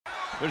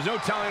There's no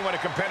telling what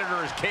a competitor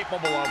is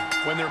capable of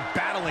when they're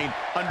battling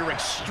under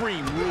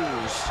extreme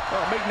rules. Oh,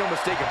 make no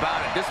mistake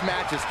about it. This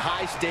match is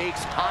high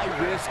stakes, high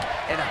risk,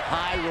 and a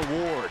high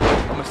reward.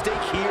 A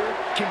mistake here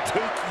can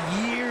take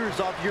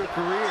years off your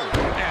career.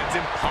 And it's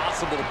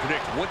impossible to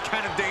predict what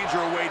kind of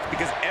danger awaits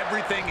because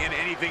everything and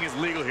anything is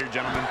legal here,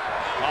 gentlemen.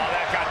 Oh,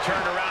 that got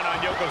turned around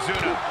on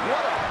Yokozuna.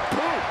 What a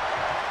boot!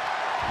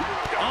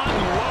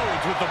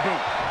 Unloads with the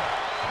boot.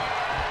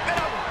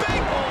 And a big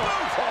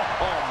boot!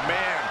 Oh,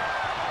 man.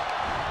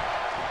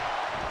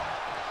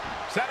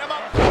 Set him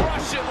up,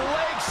 Russian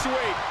leg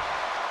sweep.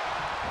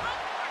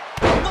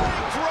 Leg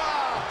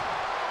drop.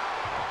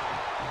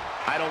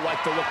 I don't like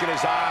the look in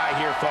his eye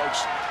here,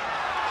 folks.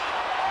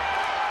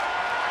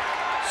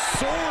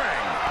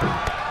 Soaring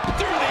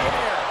through the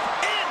air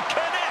and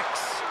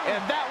connects.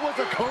 And that was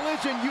a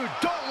collision you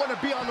don't want to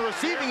be on the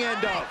receiving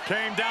end of.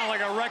 Came down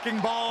like a wrecking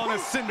ball on a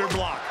cinder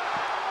block.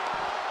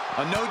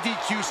 A no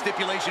DQ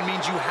stipulation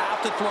means you have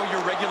to throw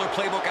your regular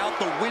playbook out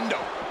the window.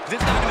 Because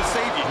it's not going to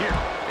save you here.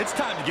 It's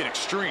time to get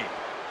extreme.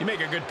 You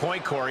make a good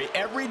point, Corey.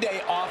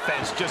 Everyday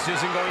offense just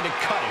isn't going to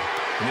cut it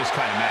in this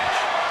kind of match.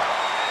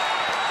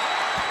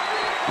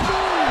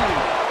 Ooh,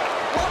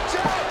 watch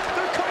out!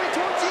 They're coming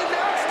towards the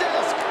announce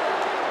desk!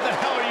 What the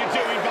hell are you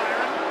doing,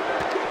 Byron?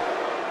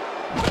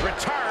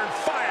 Return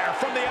fire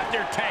from the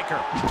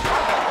Undertaker.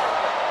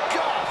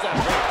 Gosh, that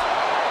hurt.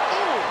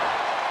 Ooh.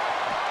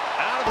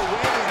 Out of the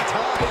way in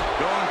time.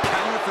 Going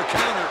counter for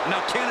counter.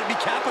 Now, can it be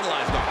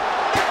capitalized on?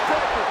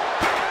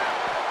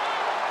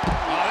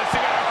 Oh, this is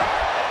gonna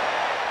hurt.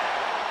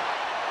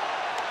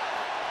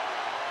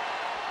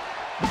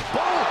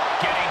 Boom!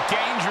 Getting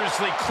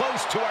dangerously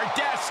close to our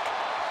desk.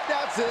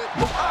 That's it.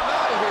 I'm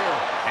out of here.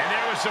 And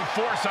there was some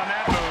force on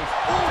that move.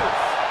 Ooh.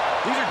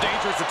 These are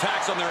dangerous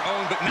attacks on their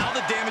own, but now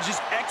the damage is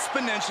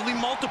exponentially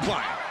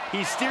multiplying.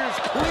 He steers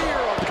clear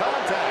of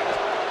contact.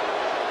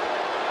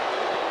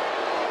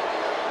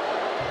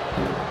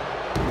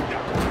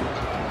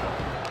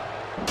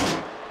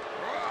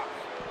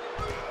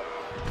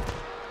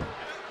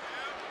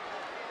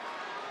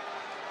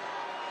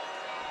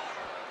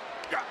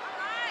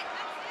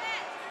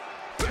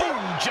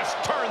 Boom! Just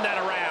turn that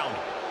around.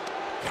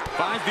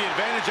 Finds the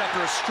advantage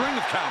after a string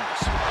of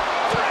counters.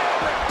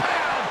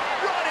 300-pound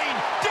running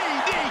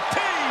DDT!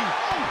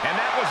 And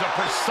that was a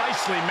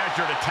precisely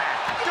measured attack.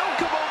 Don't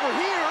come over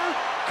here.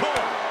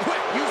 Cole,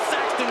 quick, use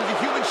Saxton as a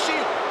human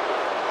shield.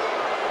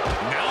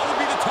 Now would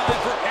be the time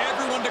for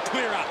everyone to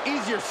clear out.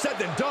 Easier said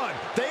than done.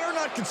 They are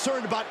not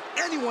concerned about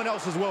anyone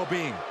else's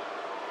well-being.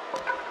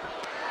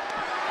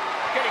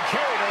 Getting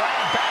carried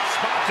around, bad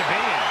spot to be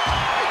in.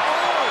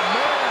 Oh,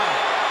 man.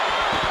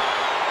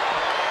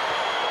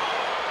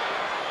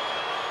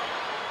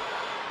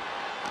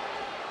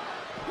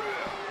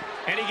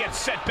 And he gets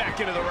set back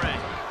into the ring.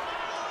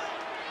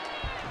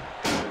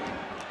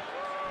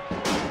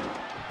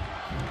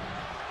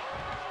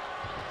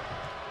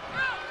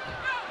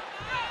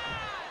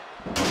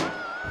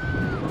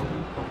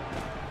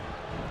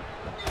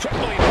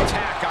 Tripling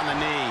attack on the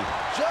knee.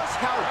 Just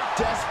how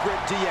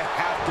desperate do you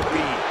have to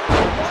be?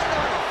 Why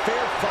not a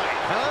fair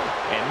fight, huh?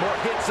 And more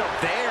hits up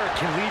there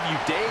can leave you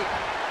dead.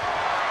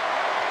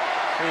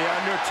 The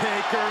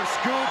Undertaker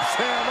scoops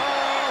him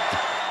up.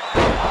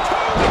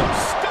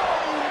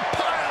 Tombstone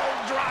pile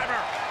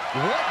driver.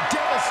 What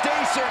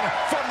devastation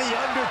from the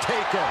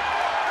Undertaker.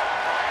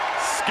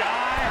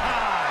 Sky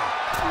high.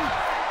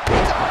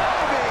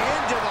 Diving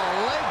into the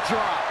leg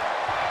drop.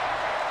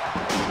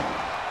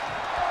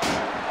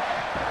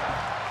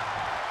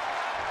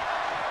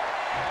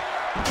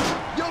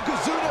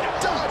 Yokozuna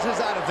dodges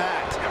out of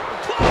that.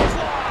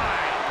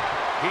 Clothesline.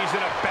 He's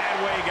in a bad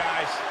way,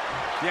 guys.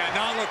 Yeah,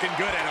 not looking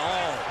good at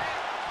all.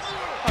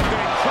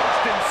 Getting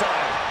crushed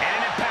inside.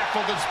 And an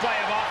impactful display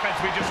of offense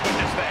we just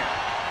witnessed there.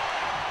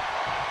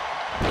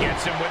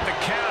 Gets him with the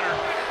counter.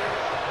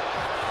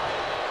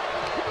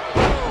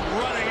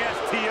 Boom, running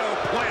STO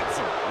plants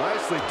him.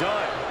 Nicely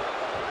done.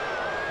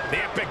 The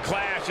epic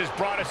clash has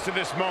brought us to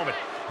this moment.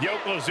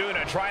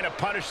 Yokozuna trying to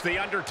punish The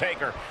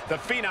Undertaker. The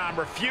Phenom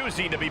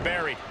refusing to be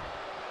buried.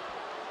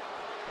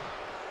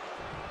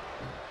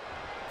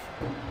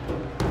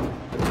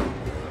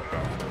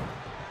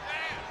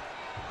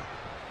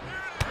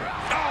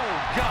 Oh,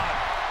 God.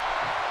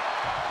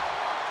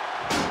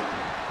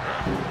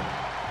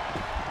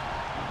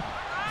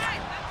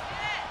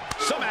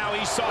 Somehow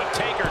he saw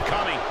Taker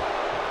coming.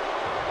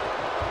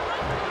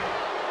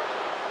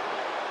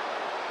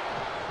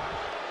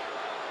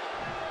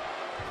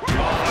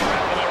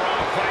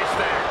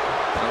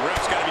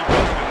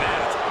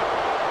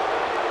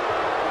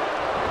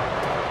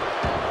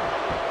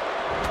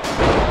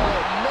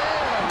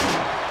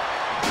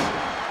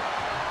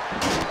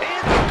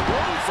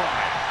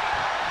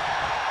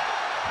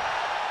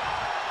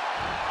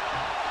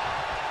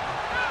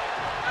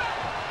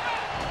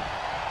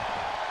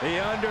 The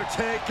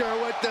Undertaker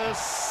with the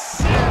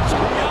cinch.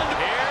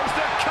 Here's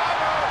the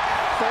cover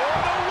for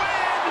the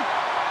win.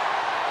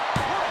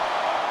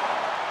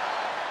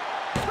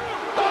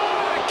 Oh,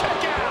 the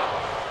kick out.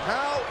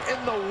 How in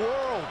the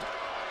world?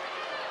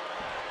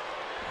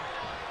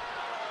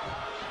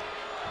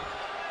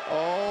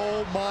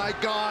 my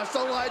gosh,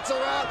 the lights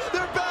are out.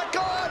 They're back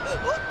on.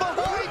 Look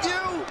behind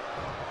you.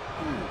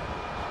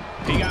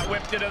 He got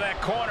whipped into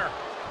that corner.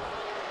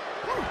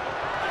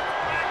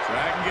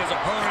 Dragging his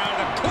opponent out of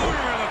the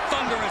corner and a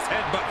thunderous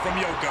headbutt from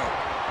Yoko.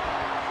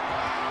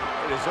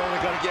 It is only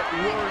going to get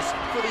worse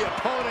for the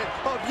opponent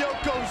of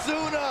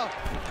Yokozuna.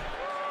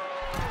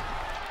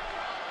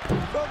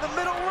 From the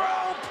middle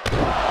rope.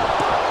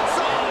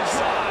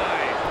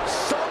 Onside.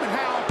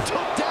 Somehow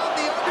took down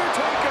the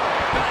Undertaker.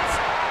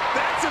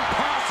 That's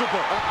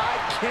impossible. I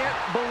can't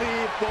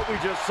believe what we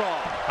just saw.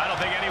 I don't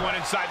think anyone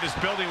inside this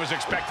building was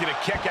expecting a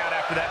kick out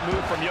after that move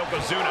from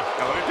Yokozuna.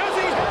 Does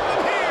he have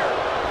him here?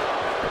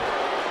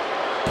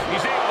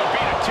 He's able to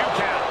beat a 2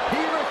 count.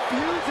 He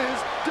refuses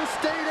to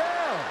stay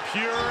down.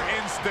 Pure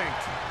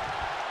instinct.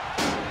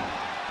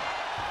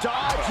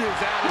 Dodges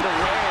out of the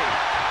way.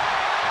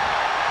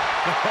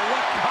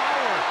 What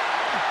power!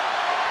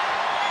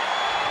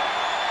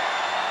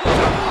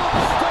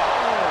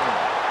 Tombstone!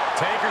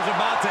 Taker's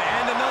about to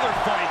end another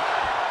fight.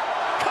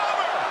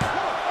 Cover!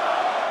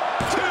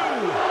 2!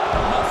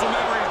 Muscle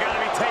memory's got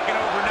to be taken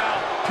over now.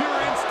 Pure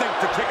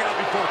instinct to kick out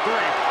before 3.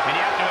 And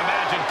you have to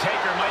imagine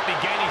Taker might be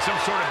gaining some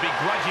sort of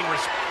begrudging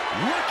respect.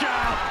 Look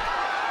out!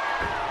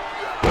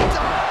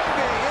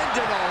 Diving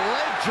into the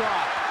leg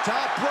drop.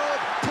 Top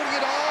rope, putting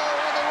it all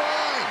on the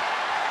line.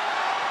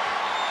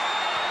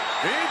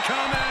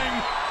 Incoming!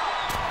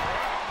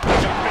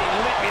 Jumping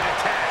leaping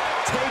attack.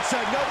 Takes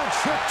another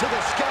trip to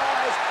the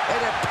skies, and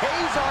it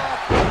pays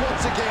off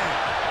once again.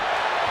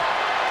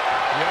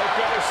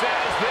 Yoko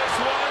says this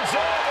one's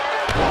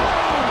over.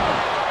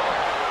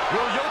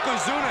 Will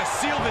Yokozuna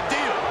seal the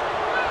deal?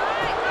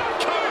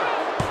 Cover!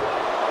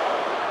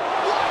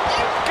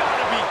 You've got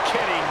to be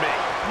kidding me.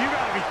 You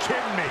gotta be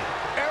kidding me.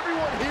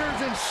 Everyone here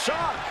is in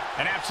shock.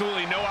 And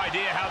absolutely no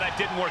idea how that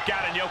didn't work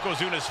out in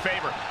Yokozuna's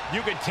favor.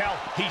 You can tell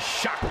he's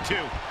shocked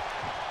too.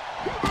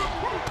 Oh,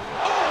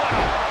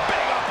 and a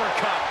big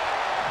uppercut.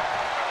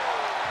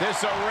 This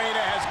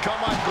arena has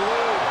come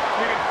unglued.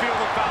 You can feel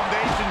the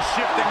foundation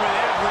shifting with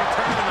every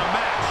turn in the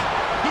match.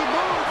 He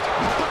moved,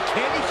 but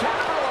can he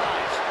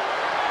capitalize?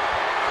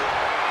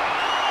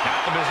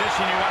 Not the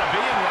position you want to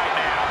be in right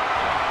now.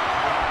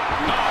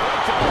 Oh,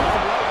 what's a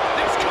throw?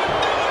 This could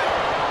do it.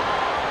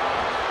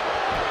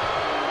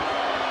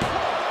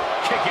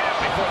 Kick out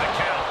before the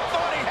count.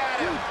 Thought he had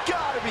him. You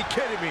gotta be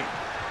kidding me.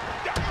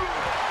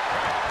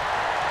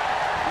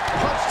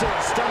 Punch to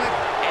the stomach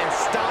and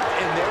stopped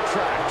in their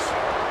tracks.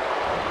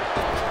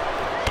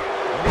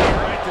 Knee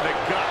right to the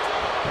gut.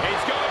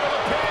 He's going to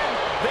the pin.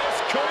 This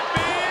could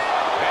be it.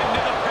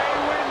 Into the pay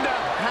window.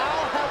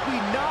 How have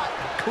we not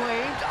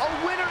claimed a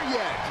winner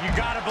yet? You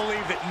gotta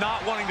believe that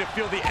not wanting to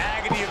feel the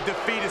agony of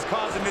defeat is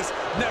causing this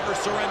never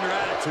surrender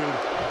attitude.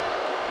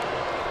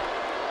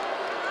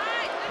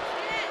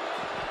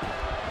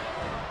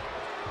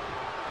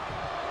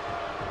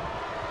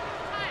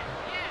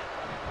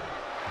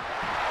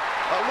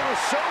 A little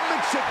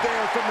showmanship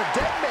there from the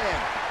dead man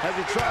as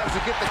he tries to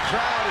get the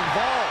crowd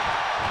involved.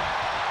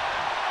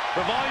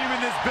 The volume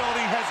in this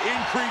building has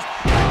increased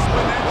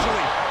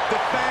exponentially.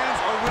 The fans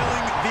are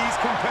willing these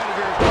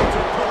competitors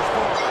to push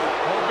forward.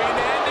 Hoping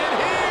to end it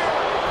here.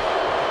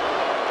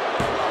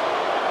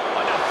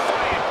 A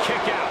defiant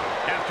kick out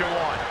after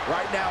one.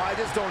 Right now, I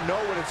just don't know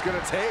what it's going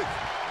to take.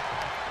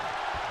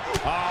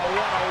 Oh,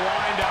 what a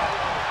wind-up.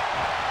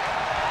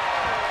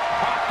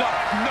 Popped up.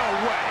 No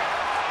way.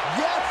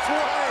 Yes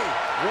way!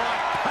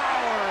 What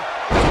power!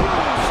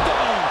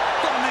 Tombstone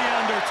from the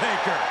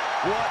Undertaker.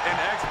 What an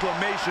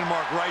exclamation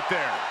mark right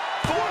there.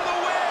 For the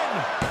win.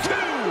 2.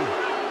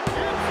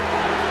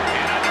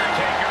 And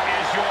Undertaker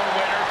is your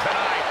winner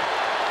tonight.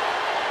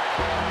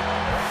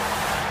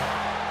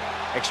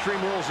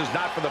 Extreme Rules is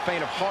not for the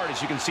faint of heart,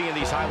 as you can see in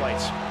these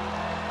highlights.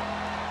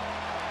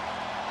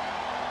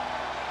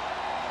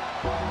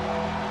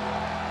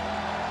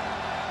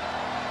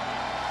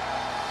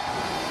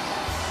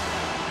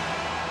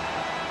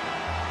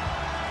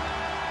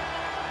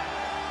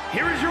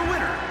 Here is your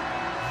winner,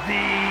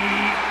 The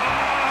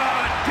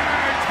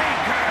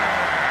Undertaker.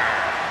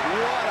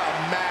 What a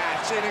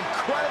match! An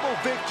incredible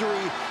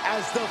victory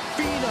as the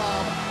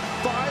Phenom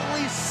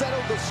finally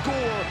settled the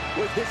score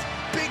with his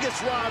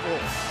biggest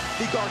rival,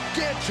 the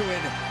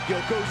gargantuan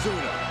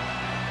Yokozuna.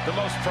 The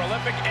most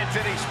prolific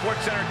entity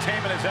sports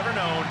entertainment has ever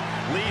known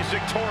leaves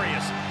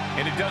victorious.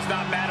 And it does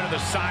not matter the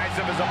size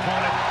of his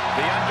opponent.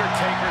 The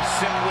Undertaker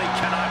simply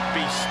cannot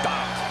be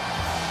stopped.